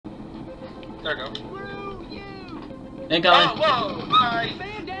There we go. Incoming. Oh, whoa! Bye!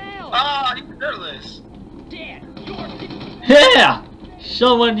 Man down! Ah, you careless! Dead! Yeah!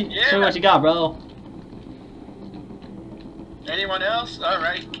 Show what you got, bro. Anyone else?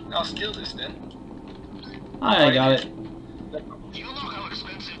 Alright, I'll steal this then. I got it. You know how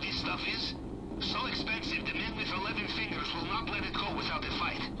expensive this stuff is? So expensive, the men with 11 fingers will not let it go without a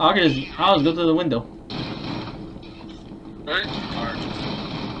fight. I'll just go through the window. Right?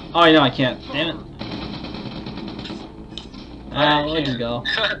 Oh, no, I can't. Damn it. Let's just go.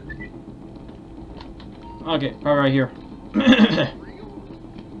 Okay, probably right here.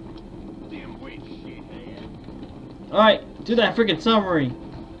 Alright, do that freaking submarine.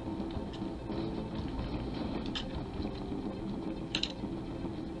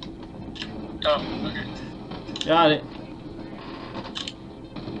 Oh, okay. Got it.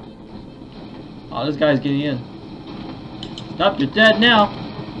 Oh, this guy's getting in. Nope, you're dead now.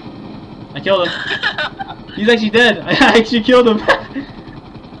 I killed him. He's actually dead. I actually killed him.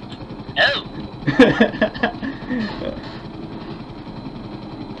 Oh!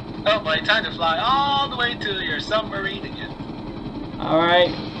 Oh boy, time to fly all the way to your submarine again.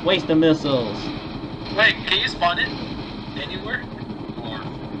 Alright, waste the missiles. Wait, can you spawn it anywhere?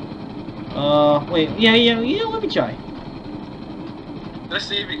 Or Wait, yeah, let me try. let's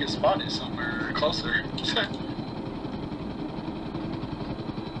see if we can spawn it somewhere closer.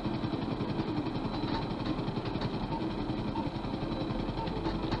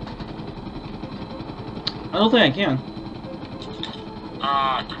 I don't think I can.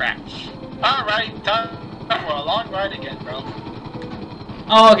 Ah, crap. Alright, time for a long ride again, bro.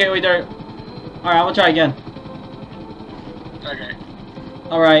 Oh, okay, wait there. Alright, I'm gonna try again. Okay.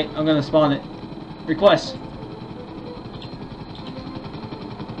 Alright, I'm gonna spawn it. Request.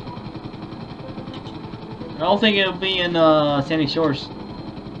 I don't think it'll be in Sandy Shores.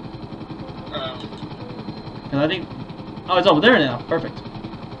 Cause I think. Oh, it's over there now. Perfect.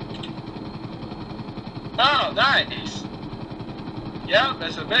 Oh, nice. Yeah,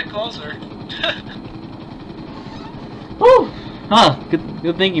 that's a bit closer. Woo! Huh,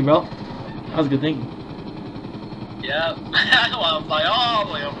 good thinking, bro. That was good thinking. Yeah, I don't want to fly all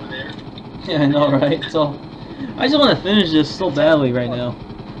the way over there. Yeah, I know, right? So, I just want to finish this so badly right now.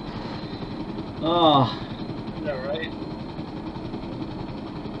 Oh. Yeah, right.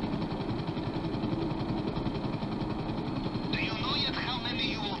 Do you know yet how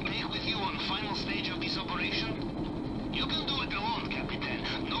many you will take with you on the final stage of this operation? You can do it alone, Captain.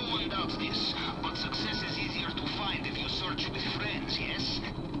 No one doubts this. But success is easier to find if you search with friends, yes?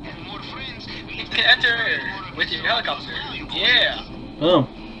 And more friends... You can enter with your helicopter. Yeah. Boom.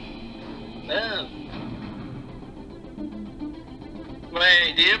 Boom.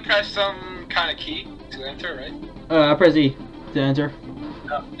 Wait, do you press some kind of key to enter, right? I press E to enter.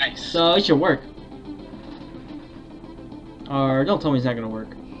 Oh, nice. So it should work. Or don't tell me it's not gonna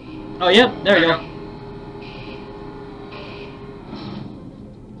work. Oh, yep, there we go.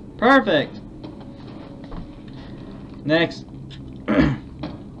 Perfect. Next.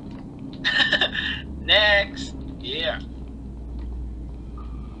 Next. Yeah.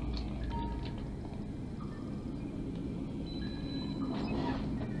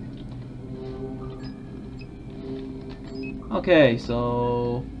 Okay,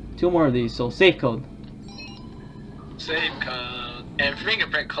 so 2 more of these. So safe code. Save code and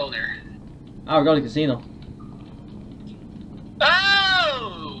fingerprint color. I'll go to the casino.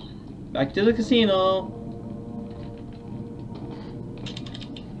 Oh! Back to the casino.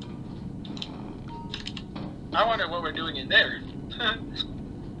 I wonder what we're doing in there.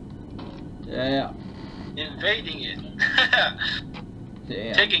 Yeah. Invading it.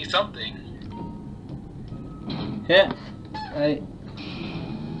 Yeah. Taking something. Yeah. Right.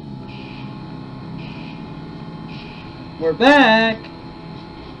 We're back.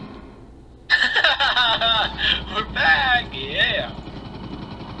 We're back, yeah.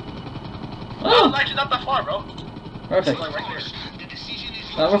 Oh, Oh, actually not that far, bro. perfect. It's like right there. The decision is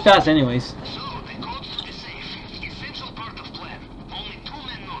yours. We're fast anyways. So, the codes to the safe. Essential part of plan. Only 2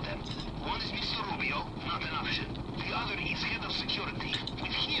 men know them. One is Mr. Rubio, not an option. The other is head of security.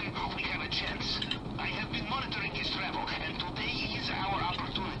 With him, we have a chance. I have been monitoring his travel, and today is our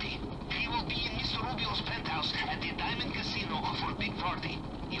opportunity. He will be in Mr. Rubio's penthouse at the Diamond Casino for a big party.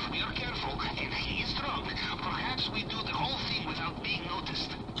 If we are careful, and he is drunk, perhaps we do the whole thing without being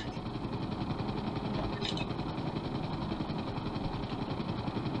noticed.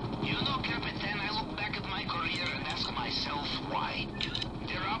 You know, Capitan, I look back at my career and ask myself why.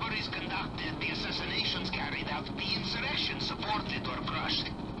 The robberies conducted, the assassinations carried out, the insurrection supported or crushed.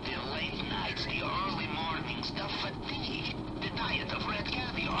 The late nights, the early mornings, the fatigue, the diet of red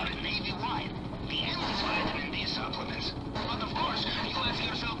caviar and navy wine.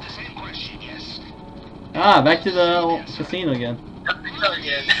 Ah, back to the casino again.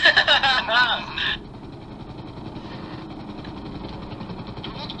 Again.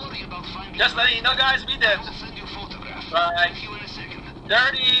 Don't worry about finding Just letting you know, guys, we did I'll send you a photograph. Right. See you in a second.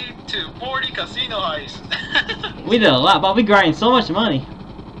 30 to 40 casino heist. We did a lot, but we grinding so much money.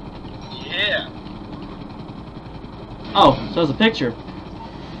 Yeah. Oh, so there's a picture.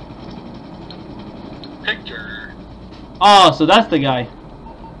 Picture. Oh, so that's the guy.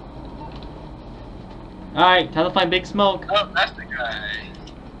 Alright, time to find Big Smoke. Oh, that's the guy.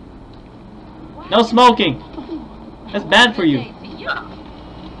 No smoking! That's bad for you.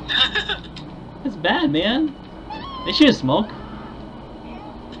 That's bad, man. They shouldn't smoke.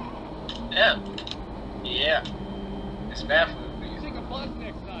 Yeah. Yeah. It's bad for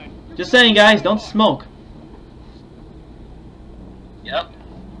you. Just saying, guys, don't smoke. Yep.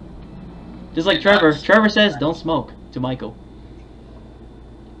 Just like Trevor. Trevor says, don't smoke to Michael.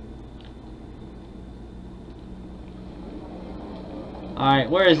 Alright,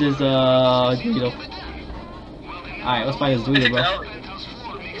 where is this, Dorito? Alright, let's find this Dorito, bro.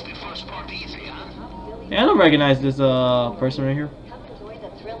 Yeah, I don't recognize this, person right here.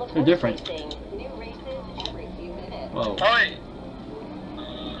 They're different. Whoa. Oh, wait.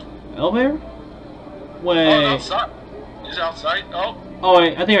 Elevator? Wait. Oh, outside. He's outside. Oh. Oh,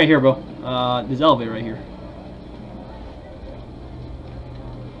 wait, I think right here, bro. There's elevator right here.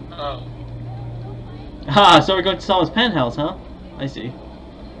 Oh. Ah, so we're going to someone's penthouse, huh? I see.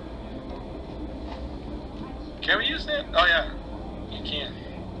 Can we use that? Oh, yeah. You can.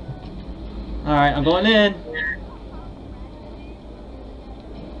 Alright, I'm going in.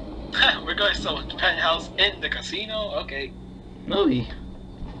 We're going to someone's penthouse in the casino? Okay. Movie.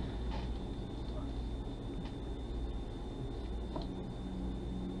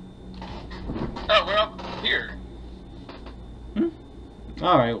 Oh, we're up here.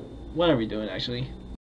 Alright, what are we doing, actually?